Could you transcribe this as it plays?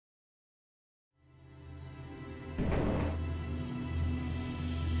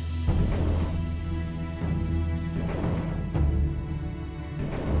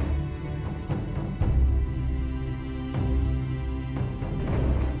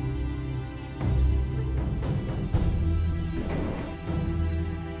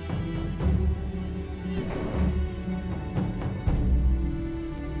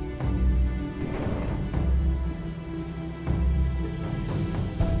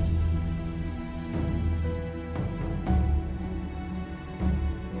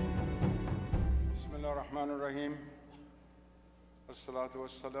الرحيم والصلاة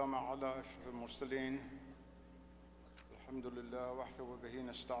والسلام على أشرف المرسلين الحمد لله وحده وبه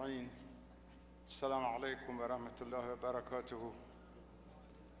نستعين السلام عليكم ورحمة الله وبركاته.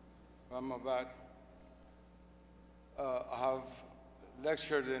 أما بعد, I have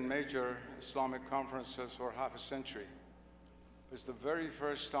lectured in major Islamic conferences for half a century. It's the very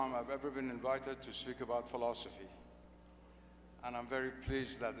first time I've ever been invited to speak about philosophy. And I'm very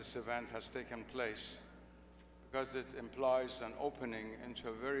pleased that this event has taken place because it implies an opening into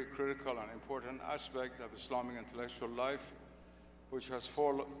a very critical and important aspect of Islamic intellectual life, which has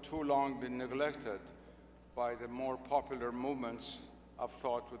for too long been neglected by the more popular movements of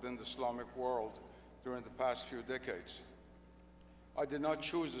thought within the Islamic world during the past few decades. I did not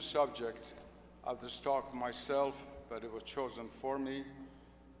choose the subject of this talk myself, but it was chosen for me,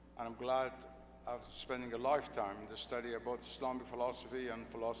 and I'm glad after spending a lifetime in the study of both Islamic philosophy and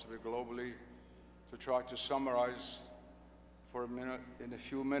philosophy globally to try to summarize in a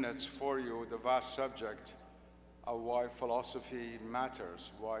few minutes for you the vast subject of why philosophy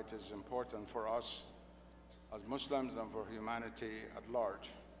matters, why it is important for us as Muslims and for humanity at large.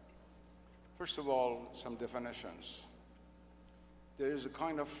 First of all, some definitions. There is a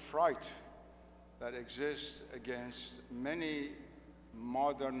kind of fright that exists against many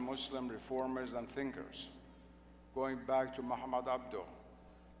modern Muslim reformers and thinkers, going back to Muhammad Abduh,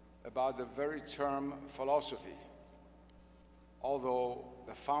 about the very term philosophy. Although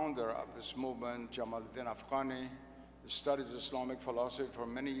the founder of this movement, Jamaluddin Afghani, studied Islamic philosophy for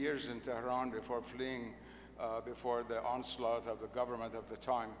many years in Tehran before fleeing before the onslaught of the government of the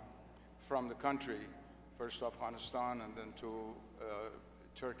time from the country, first to Afghanistan and then to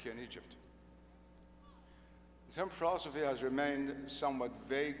Turkey and Egypt. The term philosophy has remained somewhat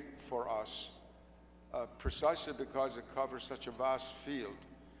vague for us, precisely because it covers such a vast field.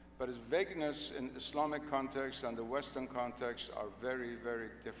 But its vagueness in Islamic context and the Western context are very, very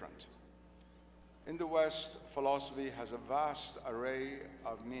different. In the West, philosophy has a vast array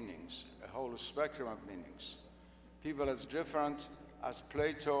of meanings, a whole spectrum of meanings. People as different as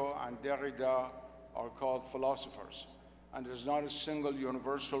Plato and Derrida are called philosophers. And there's not a single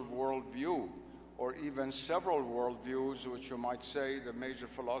universal worldview or even several worldviews which you might say the major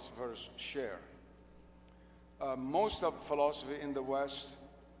philosophers share. Most of philosophy in the West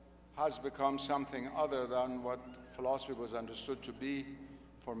has become something other than what philosophy was understood to be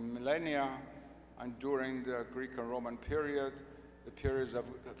for millennia and during the Greek and Roman period, the periods of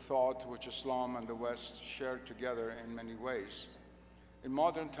thought which Islam and the West shared together in many ways. In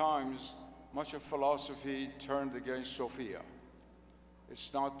modern times, much of philosophy turned against Sophia.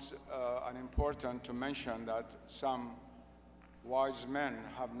 It's not unimportant to mention that some wise men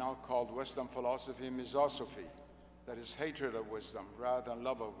have now called Western philosophy misosophy, that is hatred of wisdom rather than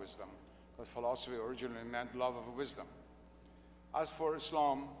love of wisdom, because philosophy originally meant love of wisdom. As for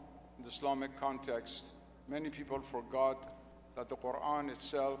Islam, in the Islamic context, many people forgot that the Quran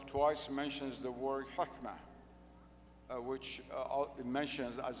itself twice mentions the word hikmah, which it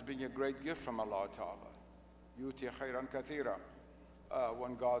mentions as being a great gift from Allah Ta'ala. Yuti khayran kathira,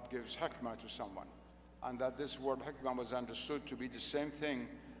 when God gives hikmah to someone. And that this word hikmah was understood to be the same thing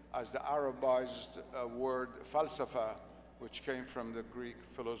as the Arabized word falsafa, which came from the Greek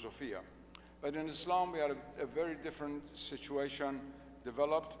philosophia. But in Islam, we had a very different situation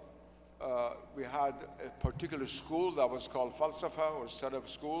developed. We had a particular school that was called falsafa, or set of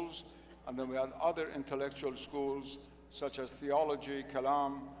schools, and then we had other intellectual schools, such as theology,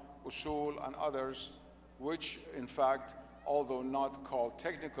 kalam, usul, and others, which, in fact, although not called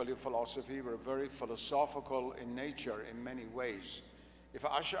technically philosophy, were very philosophical in nature in many ways. If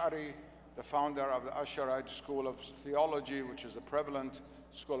Ash'ari, the founder of the Ash'arite school of theology, which is the prevalent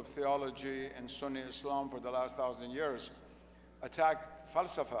school of theology in Sunni Islam for the last 1,000 years, attacked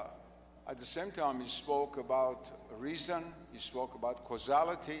falsafa, at the same time he spoke about reason, he spoke about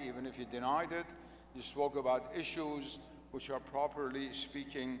causality, even if he denied it, he spoke about issues which are properly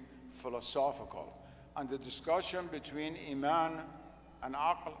speaking philosophical. And the discussion between iman and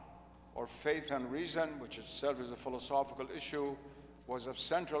aql, or faith and reason, which itself is a philosophical issue, was of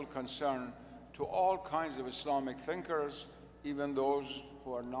central concern to all kinds of Islamic thinkers, even those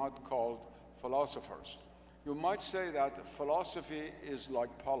who are not called philosophers. You might say that philosophy is like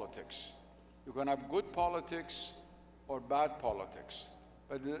politics. You can have good politics or bad politics,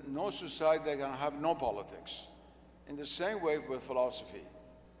 but no society can have no politics. In the same way with philosophy,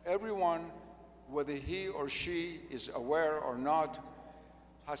 everyone, whether he or she is aware or not,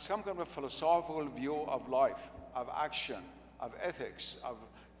 has some kind of philosophical view of life, of action, of ethics, of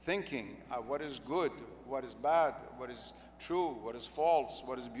thinking, of what is good, what is bad, what is true, what is false,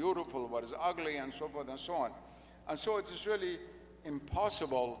 what is beautiful, what is ugly, and so forth and so on. And so it is really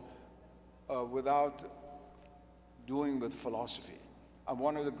impossible without doing with philosophy. And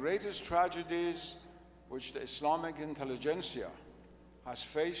one of the greatest tragedies which the Islamic intelligentsia has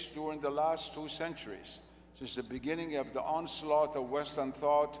faced during the last 2 centuries, since the beginning of the onslaught of Western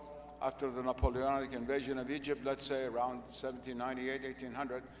thought after the Napoleonic invasion of Egypt, let's say around 1798,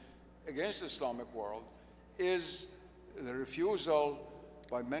 1800, against the Islamic world, is the refusal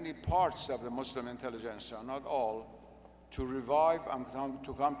by many parts of the Muslim intelligentsia, not all, to revive and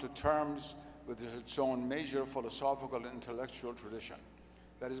to come to terms with its own major philosophical and intellectual tradition.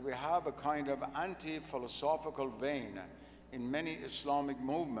 That is, we have a kind of anti-philosophical vein in many Islamic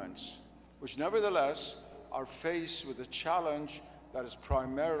movements, which nevertheless are faced with a challenge that is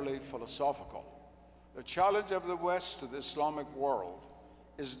primarily philosophical. The challenge of the West to the Islamic world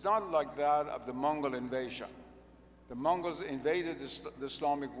is not like that of the Mongol invasion. The Mongols invaded the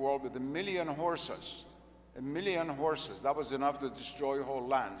Islamic world with 1 million horses. 1 million horses. That was enough to destroy whole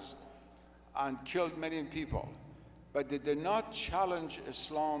lands and killed many people. But they did not challenge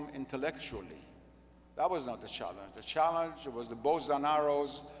Islam intellectually. That was not the challenge. The challenge was the bows and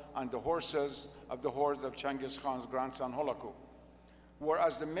arrows and the horses of the hordes of Genghis Khan's grandson Hulagu.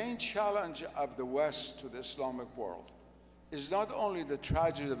 Whereas the main challenge of the West to the Islamic world is not only the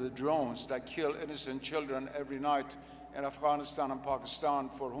tragedy of the drones that kill innocent children every night in Afghanistan and Pakistan,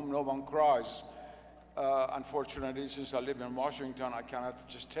 for whom no one cries. Unfortunately, since I live in Washington, I cannot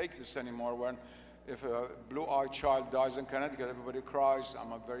just take this anymore. When if a blue-eyed child dies in Connecticut, everybody cries.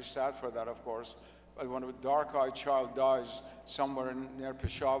 I'm very sad for that, of course. But when a dark-eyed child dies somewhere near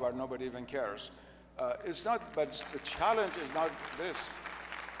Peshawar, nobody even cares. It's not, but the challenge is not this.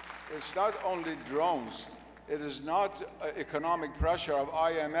 It's not only drones. It is not economic pressure of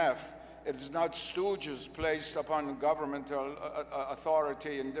IMF. It is not stooges placed upon governmental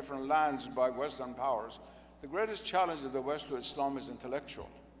authority in different lands by Western powers. The greatest challenge of the West to Islam is intellectual.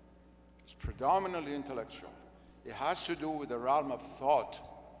 It's predominantly intellectual. It has to do with the realm of thought.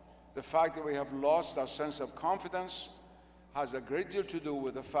 The fact that we have lost our sense of confidence has a great deal to do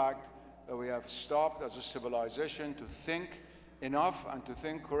with the fact that we have stopped as a civilization to think enough and to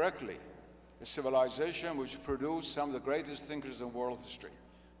think correctly. A civilization which produced some of the greatest thinkers in world history,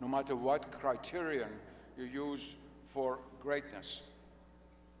 no matter what criterion you use for greatness.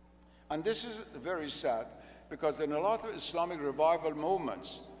 And this is very sad, because in a lot of Islamic revival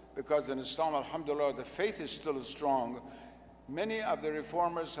movements, because in Islam, alhamdulillah, the faith is still strong, many of the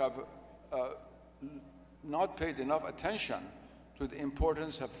reformers have not paid enough attention to the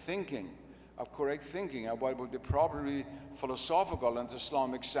importance of thinking, of correct thinking, of what would be probably philosophical in the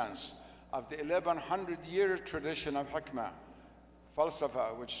Islamic sense, of the 1100-year tradition of hikmah,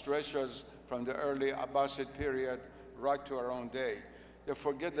 falsafa, which stretches from the early Abbasid period right to our own day. They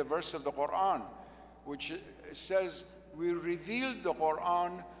forget the verse of the Quran, which says, we revealed the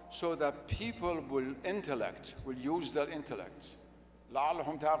Quran so that people will use their intellect.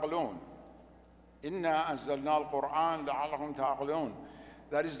 لَعَلَّهُمْ تَعْقِلُونَ إِنَّا أَنزَلْنَا الْقُرْآنَ لَعَلَّهُمْ تَعْقِلُونَ.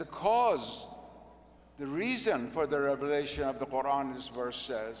 That is the cause, the reason for the revelation of the Quran, this verse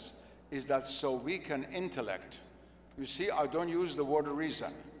says, is that so we can intellect. You see, I don't use the word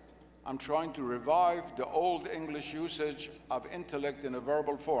reason. I'm trying to revive the old English usage of intellect in a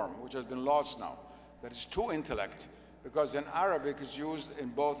verbal form, which has been lost now. That is to intellect, because in Arabic it's used in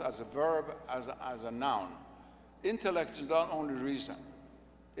both as a verb, as a noun. Intellect is not only reason.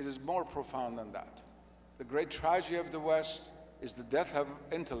 It is more profound than that. The great tragedy of the West is the death of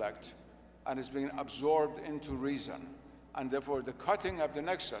intellect, and it's being absorbed into reason. And therefore the cutting of the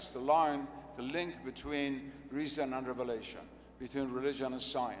nexus, the line, the link between reason and revelation, between religion and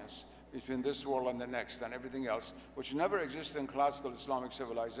science, between this world and the next and everything else, which never existed in classical Islamic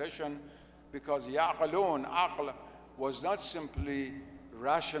civilization, because ya'qalun, aql, was not simply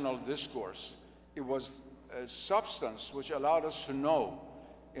rational discourse. It was a substance which allowed us to know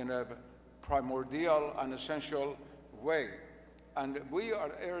in a primordial and essential way. And we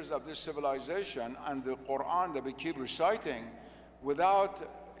are heirs of this civilization, and the Quran that we keep reciting without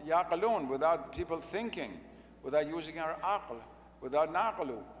yaqalun, without people thinking, without using our aql, without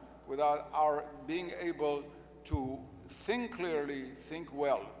naqlu, without our being able to think clearly, think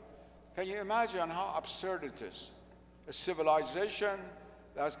well. Can you imagine how absurd it is? A civilization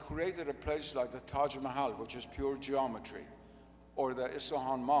that has created a place like the Taj Mahal, which is pure geometry, or the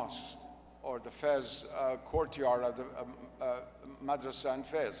Isfahan Mosque, or the Fez courtyard of the Madrasa in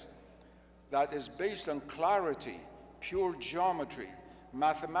Fez, that is based on clarity, pure geometry,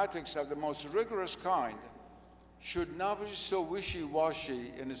 mathematics of the most rigorous kind, should not be so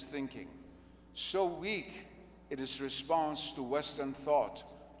wishy-washy in its thinking, so weak in its response to Western thought,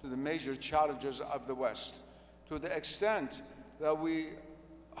 to the major challenges of the West, to the extent that we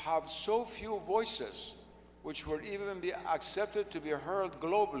have so few voices which would even be accepted to be heard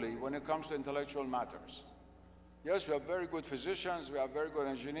globally when it comes to intellectual matters. Yes, we have very good physicians, we have very good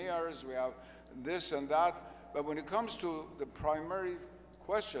engineers, we have this and that, but when it comes to the primary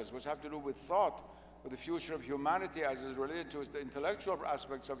questions which have to do with thought, with the future of humanity as is related to the intellectual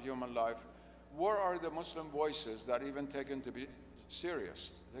aspects of human life, where are the Muslim voices that are even taken to be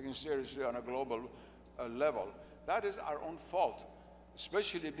serious, taken seriously on a global level? That is our own fault,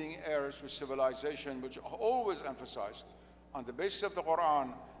 especially being heirs to civilization which always emphasized, on the basis of the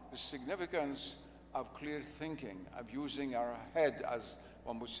Quran, the significance of clear thinking, of using our head, as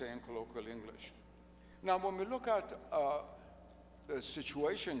one would say in colloquial English. Now, when we look at the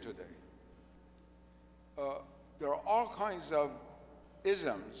situation today, there are all kinds of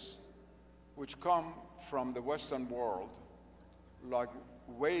isms which come from the Western world, like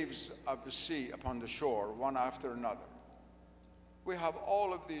waves of the sea upon the shore, one after another. We have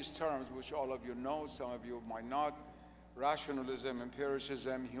all of these terms, which all of you know, some of you might not: rationalism,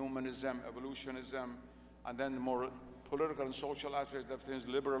 empiricism, humanism, evolutionism, and then the more political and social aspects of things: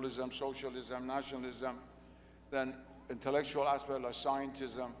 liberalism, socialism, nationalism, then intellectual aspects like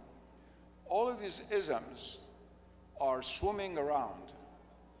scientism. All of these isms are swimming around,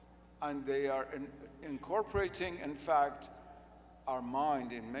 and they are incorporating, in fact, our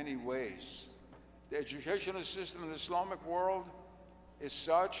mind in many ways. The educational system in the Islamic world is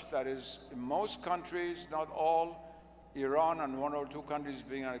such that is, in most countries, not all, Iran and one or two countries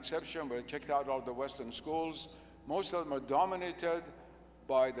being an exception, but checked out all the Western schools. Most of them are dominated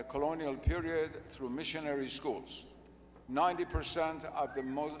by the colonial period through missionary schools. 90% of the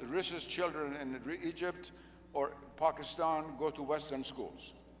most richest children in Egypt or Pakistan go to Western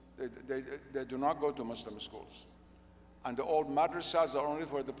schools. They do not go to Muslim schools. And the old madrasas are only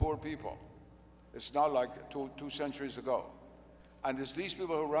for the poor people. It's not like two centuries ago. And it's these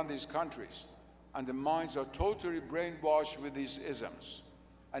people who run these countries, and the minds are totally brainwashed with these isms.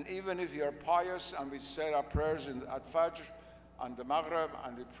 And even if you are pious and we say our prayers at Fajr and the Maghrib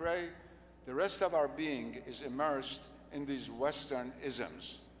and we pray, the rest of our being is immersed in these Western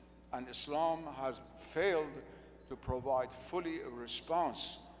isms. And Islam has failed to provide fully a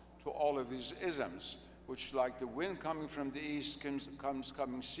response to all of these isms, which, like the wind coming from the east, comes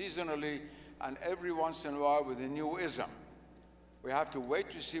coming seasonally, and every once in a while with a new ism. We have to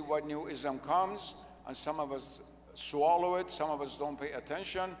wait to see what new ism comes, and some of us swallow it, some of us don't pay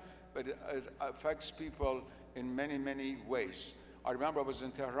attention, but it affects people in many, many ways. I remember I was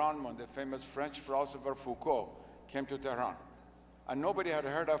in Tehran when the famous French philosopher Foucault came to Tehran. And nobody had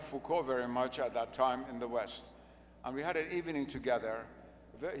heard of Foucault very much at that time in the West. And we had an evening together.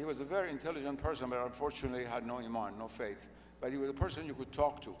 He was a very intelligent person, but unfortunately had no iman, no faith. But he was a person you could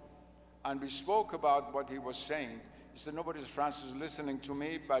talk to. And we spoke about what he was saying. He said, nobody in France is listening to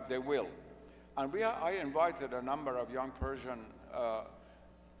me, but they will. And I invited a number of young Persian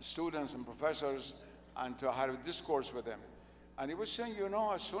students and professors and to have a discourse with him. And he was saying, you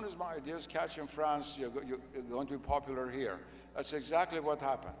know, as soon as my ideas catch in France, you're going to be popular here. That's exactly what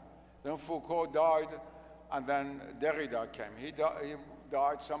happened. Then Foucault died, and then Derrida came. He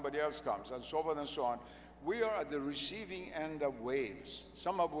died, somebody else comes, and so forth and so on. We are at the receiving end of waves,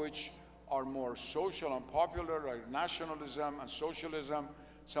 some of which are more social and popular, like nationalism and socialism,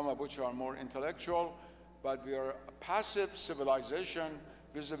 some of which are more intellectual, but we are a passive civilization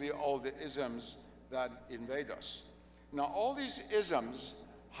vis-a-vis all the isms that invade us. Now, all these isms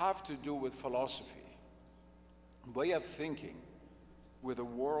have to do with philosophy, way of thinking, with a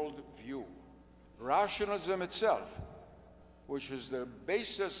world view. Rationalism itself, which is the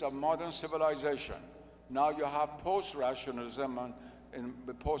basis of modern civilization. Now you have post-rationalism and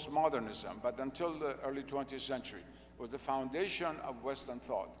postmodernism, but until the early 20th century, it was the foundation of Western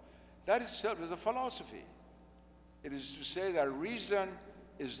thought. That itself is a philosophy. It is to say that reason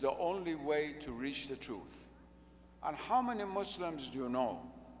is the only way to reach the truth. And how many Muslims do you know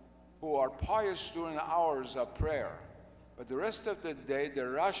who are pious during hours of prayer, but the rest of the day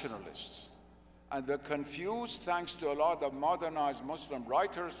they're rationalists? And they're confused thanks to a lot of modernized Muslim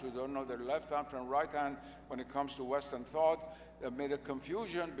writers who don't know their left hand from right hand when it comes to Western thought. They've made a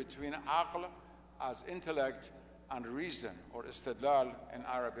confusion between aql as intellect and reason, or istidlal in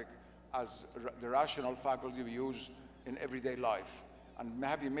Arabic, as the rational faculty we use in everyday life. And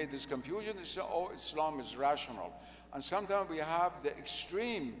have you made this confusion? They say, oh, Islam is rational. And sometimes we have the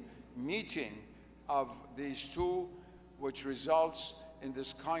extreme meeting of these two, which results in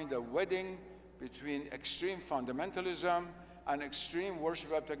this kind of wedding between extreme fundamentalism and extreme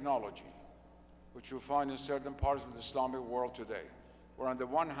worship of technology, which you find in certain parts of the Islamic world today, where on the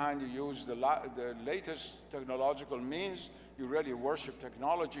one hand you use the latest technological means, you really worship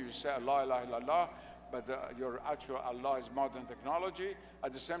technology, you say Allah, ilaha illallah, but your actual Allah is modern technology.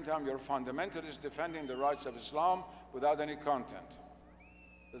 At the same time, you're fundamentalist defending the rights of Islam without any content.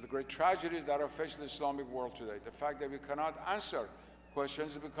 The great tragedies that are facing the Islamic world today, the fact that we cannot answer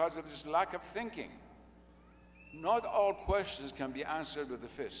questions because of this lack of thinking. Not all questions can be answered with the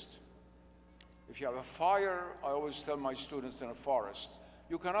fist. If you have a fire, I always tell my students in a forest,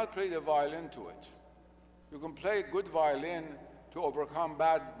 you cannot play the violin to it. You can play good violin to overcome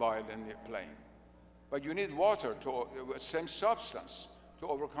bad violin playing. But you need water, same substance, to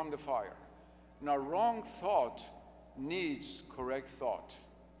overcome the fire. Now, wrong thought needs correct thought.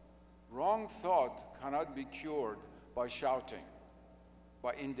 Wrong thought cannot be cured by shouting,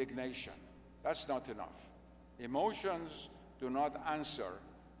 by indignation. That's not enough. Emotions do not answer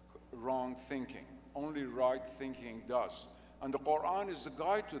wrong thinking. Only right thinking does. And the Quran is a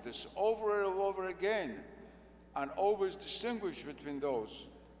guide to this over and over again, and always distinguish between those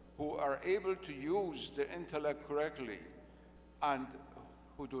who are able to use their intellect correctly and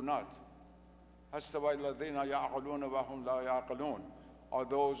who do not. Are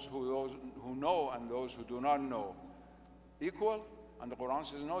those who know and those who do not know equal? And the Quran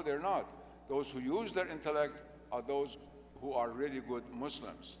says, no, they're not. Those who use their intellect are those who are really good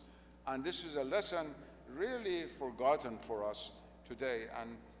Muslims. And this is a lesson really forgotten for us today.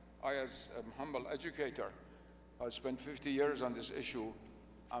 And I, as a humble educator, I spent 50 years on this issue.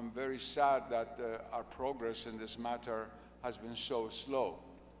 I'm very sad that our progress in this matter has been so slow.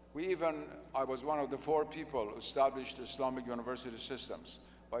 I was one of the 4 people who established Islamic university systems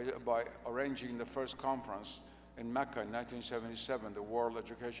by arranging the first conference in Mecca in 1977, the World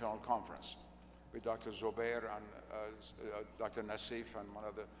Educational Conference, with Dr. Zubair and Dr. Nasif and one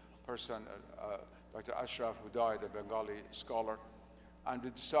other person, Dr. Ashraf, who died, a Bengali scholar. And we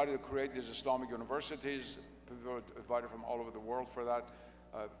decided to create these Islamic universities. People were invited from all over the world for that,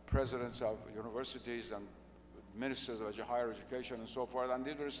 presidents of universities and ministers of higher education and so forth, and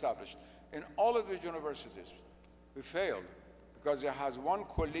these were established. In all of these universities, we failed because it has one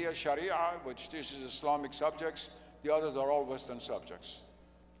Kulliya Sharia, which teaches Islamic subjects. The others are all Western subjects.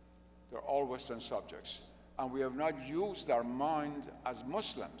 They're all Western subjects. And we have not used our mind as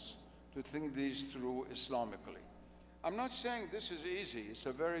Muslims to think these through Islamically. I'm not saying this is easy. It's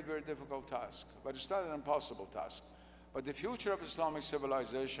a very, very difficult task, but it's not an impossible task. But the future of Islamic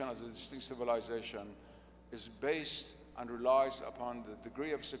civilization as a distinct civilization is based and relies upon the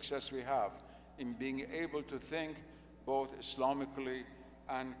degree of success we have in being able to think both Islamically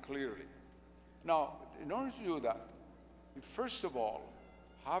and clearly. Now, in order to do that, we first of all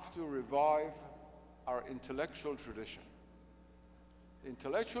have to revive our intellectual tradition.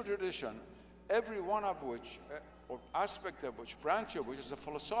 Intellectual tradition, every one of which, or aspect of which, branch of which is a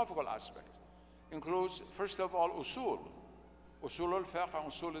philosophical aspect, includes, first of all, usul. Usul al-fiqh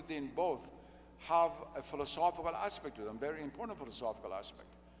and usul al-din both have a philosophical aspect to them, very important philosophical aspect.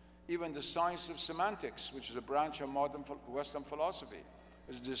 Even the science of semantics, which is a branch of modern Western philosophy,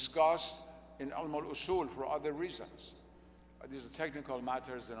 is discussed in Ilm al-Usul for other reasons. These are technical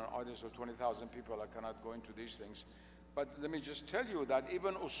matters in an audience of 20,000 people. I cannot go into these things. But let me just tell you that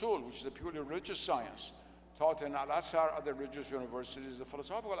even Usul, which is a purely religious science, taught in Al-Azhar, other religious universities, the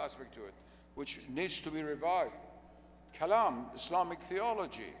philosophical aspect to it, which needs to be revived. Kalam, Islamic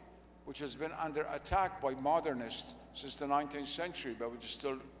theology, which has been under attack by modernists since the 19th century, but which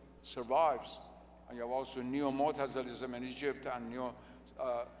still survives. And you have also Neo-Mu'tazilism in Egypt and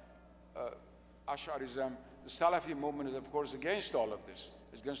Neo-Ash'arism. The Salafi movement is, of course, against all of this.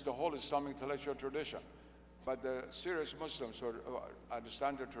 It's against the whole Islamic intellectual tradition. But the serious Muslims who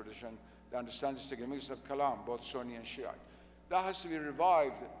understand the tradition, they understand the significance of Kalam, both Sunni and Shiite. That has to be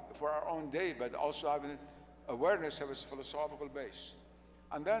revived for our own day, but also having awareness of its philosophical base.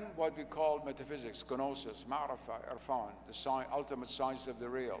 And then what we call metaphysics, gnosis, ma'rifah, irfan, the ultimate science of the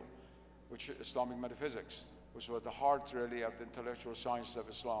real, which is Islamic metaphysics, which was the heart really of the intellectual science of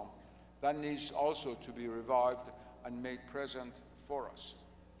Islam. That needs also to be revived and made present for us.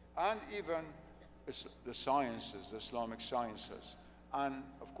 And even the sciences, the Islamic sciences, and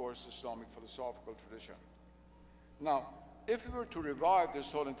of course, Islamic philosophical tradition. Now, if we were to revive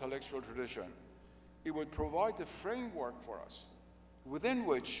this whole intellectual tradition, it would provide the framework for us within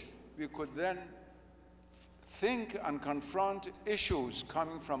which we could then think and confront issues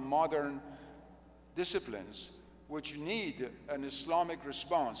coming from modern disciplines which need an Islamic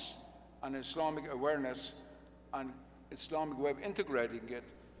response, an Islamic awareness, and Islamic way of integrating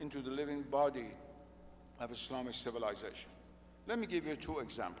it into the living body of Islamic civilization. Let me give you two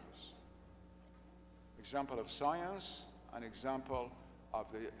examples. Example of science, an example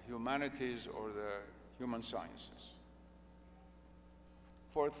of the humanities or the human sciences.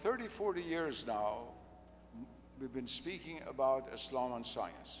 For 30, 40 years now, we've been speaking about Islam and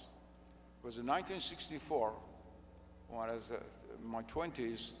science. It was in 1964, when I was in my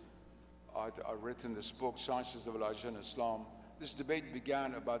 20s, I'd written this book, Science and Civilization, Islam. This debate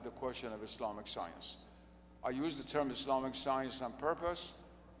began about the question of Islamic science. I used the term Islamic science on purpose,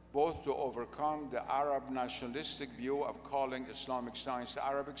 both to overcome the Arab nationalistic view of calling Islamic science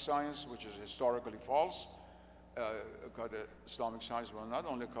Arabic science, which is historically false. The Islamic science was not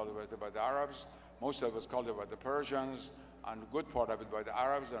only cultivated by the Arabs, most of it was cultivated by the Persians, and a good part of it by the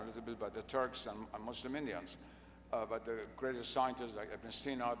Arabs, and a little bit by the Turks and Muslim Indians. But the greatest scientists like Ibn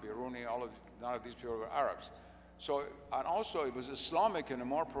Sina, Biruni, none of these people were Arabs. So, and also it was Islamic in a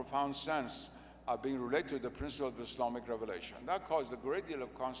more profound sense of being related to the principle of Islamic revelation. That caused a great deal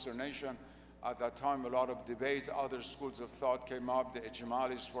of consternation. At that time, a lot of debate, other schools of thought came up, the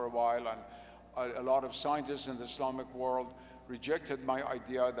Ijmalis for a while, and a lot of scientists in the Islamic world rejected my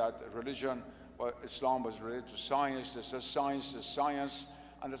idea that religion, Islam was related to science. They said science is science,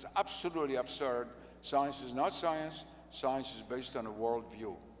 and that's absolutely absurd. Science is not science. Science is based on a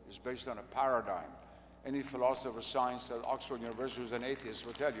worldview. It's based on a paradigm. Any philosopher of science at Oxford University who's an atheist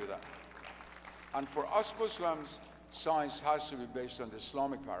will tell you that. And for us Muslims, science has to be based on the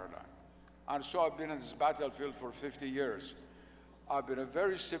Islamic paradigm. And so I've been in this battlefield for 50 years. I've been a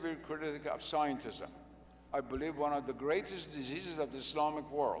very severe critic of scientism. I believe one of the greatest diseases of the Islamic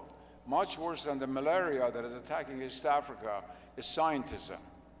world, much worse than the malaria that is attacking East Africa, is scientism.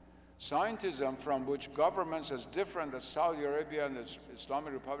 Scientism from which governments as different as Saudi Arabia and the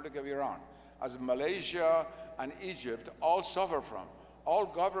Islamic Republic of Iran, as Malaysia and Egypt, all suffer from. All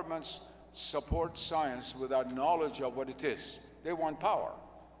governments support science without knowledge of what it is. They want power,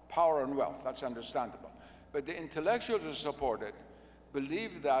 power and wealth, that's understandable. But the intellectuals who support it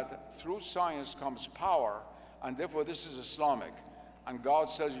believe that through science comes power, and therefore this is Islamic. And God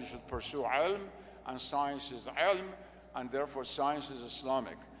says you should pursue ilm, and science is ilm, and therefore science is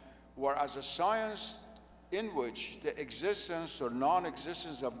Islamic. Whereas a science in which the existence or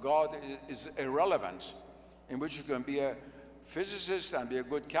non-existence of God is irrelevant, in which you can be a physicist and be a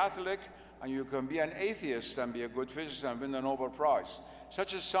good Catholic, and you can be an atheist and be a good physicist and win the Nobel Prize.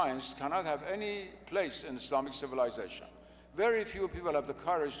 Such a science cannot have any place in Islamic civilization. Very few people have the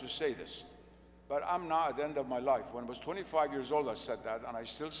courage to say this. But I'm now at the end of my life. When I was 25 years old, I said that, and I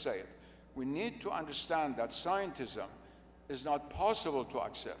still say it. We need to understand that scientism is not possible to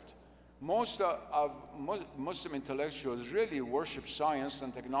accept. Most of Muslim intellectuals really worship science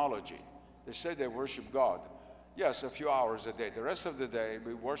and technology. They say they worship God. Yes, a few hours a day. The rest of the day,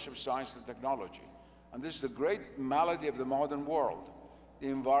 we worship science and technology. And this is the great malady of the modern world. The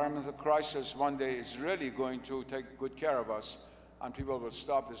environmental crisis one day is really going to take good care of us, and people will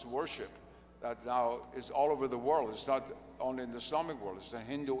stop this worship that now is all over the world. It's not only in the Islamic world. It's in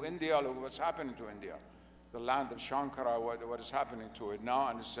Hindu India. Look what's happening to India. The land of Shankara, what is happening to it now.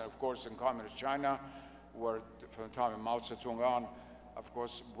 And it's, of course, in communist China, where from the time of Mao Zedong on, of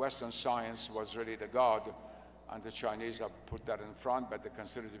course, Western science was really the God. And the Chinese have put that in front, but they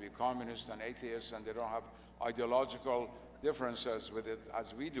consider to be communists and atheists, and they don't have ideological differences with it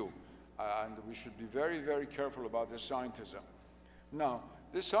as we do. And we should be very, very careful about this scientism. Now,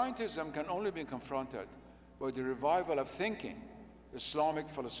 this scientism can only be confronted by the revival of thinking, Islamic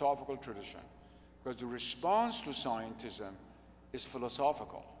philosophical tradition, because the response to scientism is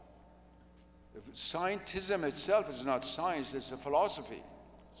philosophical. If scientism itself is not science, it's a philosophy.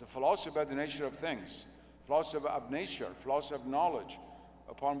 It's a philosophy about the nature of things. Philosophy of nature, philosophy of knowledge,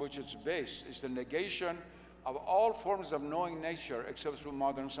 upon which it's based. It's the negation of all forms of knowing nature except through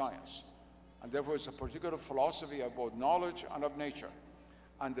modern science. And therefore, it's a particular philosophy of both knowledge and of nature.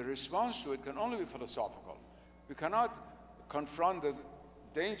 And the response to it can only be philosophical. We cannot confront the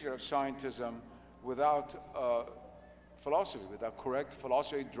danger of scientism without philosophy, without correct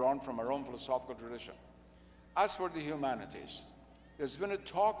philosophy drawn from our own philosophical tradition. As for the humanities, there's been a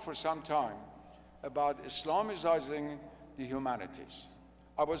talk for some time about Islamicizing the humanities.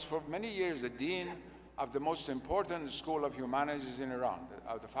 I was for many years the dean of the most important school of humanities in Iran,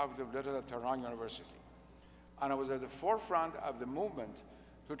 of the Faculty of Literature at Tehran University. And I was at the forefront of the movement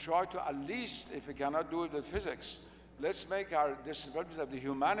to try to, at least, if we cannot do it with physics, let's make our disciplines of the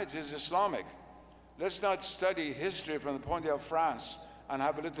humanities Islamic. Let's not study history from the point of view of France and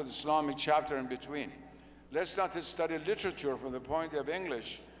have a little Islamic chapter in between. Let's not study literature from the point of view of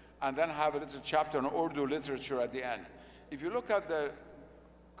English and then have a little chapter on Urdu literature at the end. If you look at the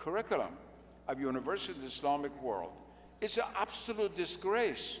curriculum of university in the Islamic world. It's an absolute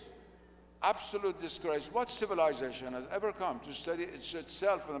disgrace. Absolute disgrace. What civilization has ever come to study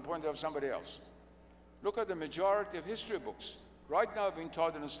itself from the point of view of somebody else? Look at the majority of history books right now being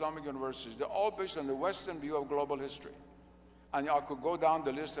taught in Islamic universities. They're all based on the Western view of global history. And I could go down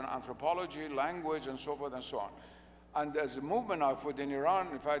the list in anthropology, language, and so forth and so on. And there's a movement afoot in Iran.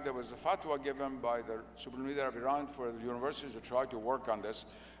 In fact, there was a fatwa given by the Supreme Leader of Iran for the universities to try to work on this.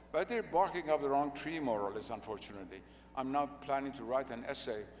 But they're barking up the wrong tree, more or less, unfortunately. I'm now planning to write an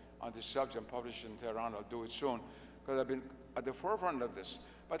essay on this subject and publish it in Tehran. I'll do it soon, because I've been at the forefront of this.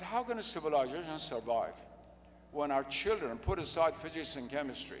 But how can a civilization survive when our children, put aside physics and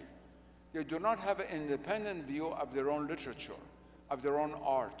chemistry, they do not have an independent view of their own literature, of their own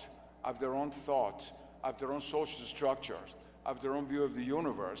art, of their own thought, of their own social structures, of their own view of the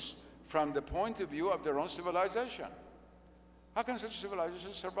universe, from the point of view of their own civilization? How can such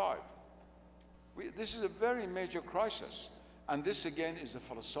civilization survive? This is a very major crisis. And this, again, is a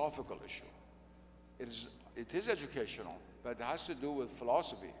philosophical issue. It is educational, but it has to do with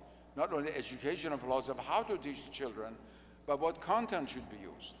philosophy. Not only education and philosophy of how to teach the children, but what content should be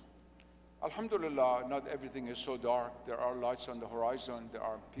used. Alhamdulillah, not everything is so dark. There are lights on the horizon. There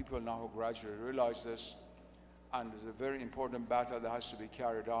are people now who gradually realize this. And there's a very important battle that has to be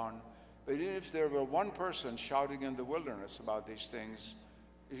carried on. But even if there were one person shouting in the wilderness about these things,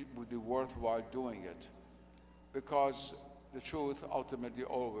 it would be worthwhile doing it, because the truth ultimately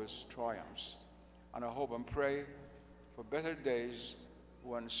always triumphs. And I hope and pray for better days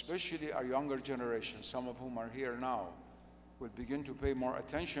when especially our younger generation, some of whom are here now, will begin to pay more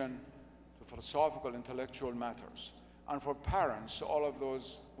attention to philosophical, intellectual matters. And for parents, all of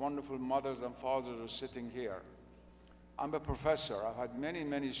those wonderful mothers and fathers who are sitting here. I'm a professor. I've had many,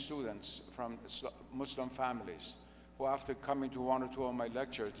 many students from Muslim families who, after coming to one or two of my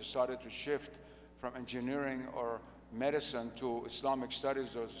lectures, decided to shift from engineering or medicine to Islamic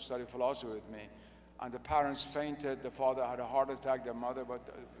studies or to study philosophy with me. And the parents fainted, the father had a heart attack, the mother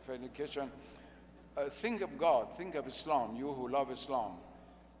fell in the kitchen. Think of God, think of Islam, you who love Islam.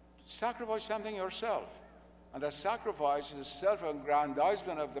 Sacrifice something yourself. And that sacrifice is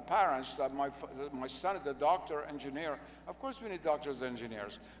self-aggrandizement of the parents that my son is a doctor, engineer. Of course we need doctors and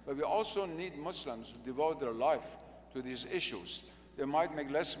engineers, but we also need Muslims to devote their life to these issues. They might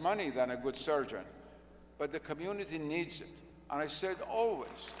make less money than a good surgeon, but the community needs it. And I said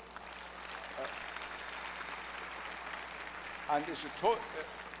always, and it's a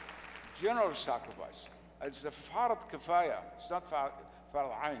general sacrifice. It's a fard kifaya. It's not fard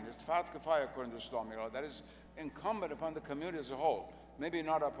ayn. It's fard kifaya according to Islam. You know, that is incumbent upon the community as a whole. Maybe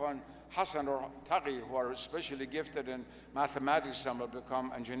not upon Hassan or Taghi, who are especially gifted in mathematics, some will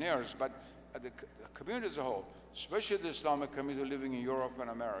become engineers, but the community as a whole, especially the Islamic community living in Europe and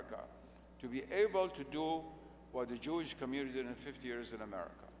America, to be able to do what the Jewish community did in 50 years in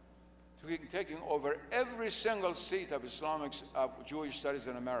America, taking over every single seat of Jewish studies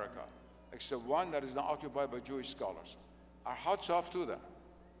in America, except one that is now occupied by Jewish scholars. Our hats off to them.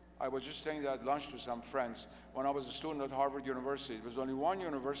 I was just saying that at lunch to some friends. When I was a student at Harvard University, there was only one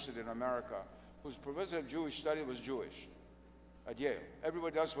university in America whose professor of Jewish study was Jewish, at Yale.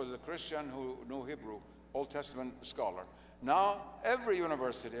 Everybody else was a Christian who knew Hebrew, Old Testament scholar. Now, every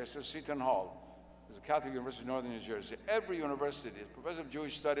university, except Seton Hall, is a Catholic university in northern New Jersey. Every university, professor of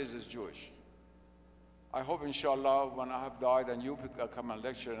Jewish studies is Jewish. I hope, inshallah, when I have died and you come and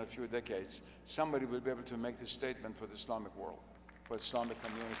lecture in a few decades, somebody will be able to make this statement for the Islamic world, for the Islamic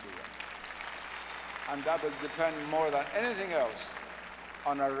community. And that will depend more than anything else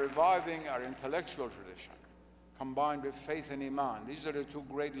on our reviving our intellectual tradition, combined with faith and iman. These are the two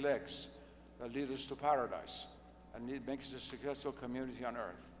great legs that lead us to paradise and make us a successful community on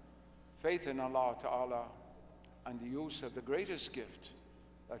earth. Faith in Allah Ta'ala and the use of the greatest gift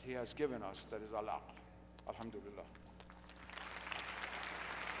that He has given us, that is al-aql. Alhamdulillah.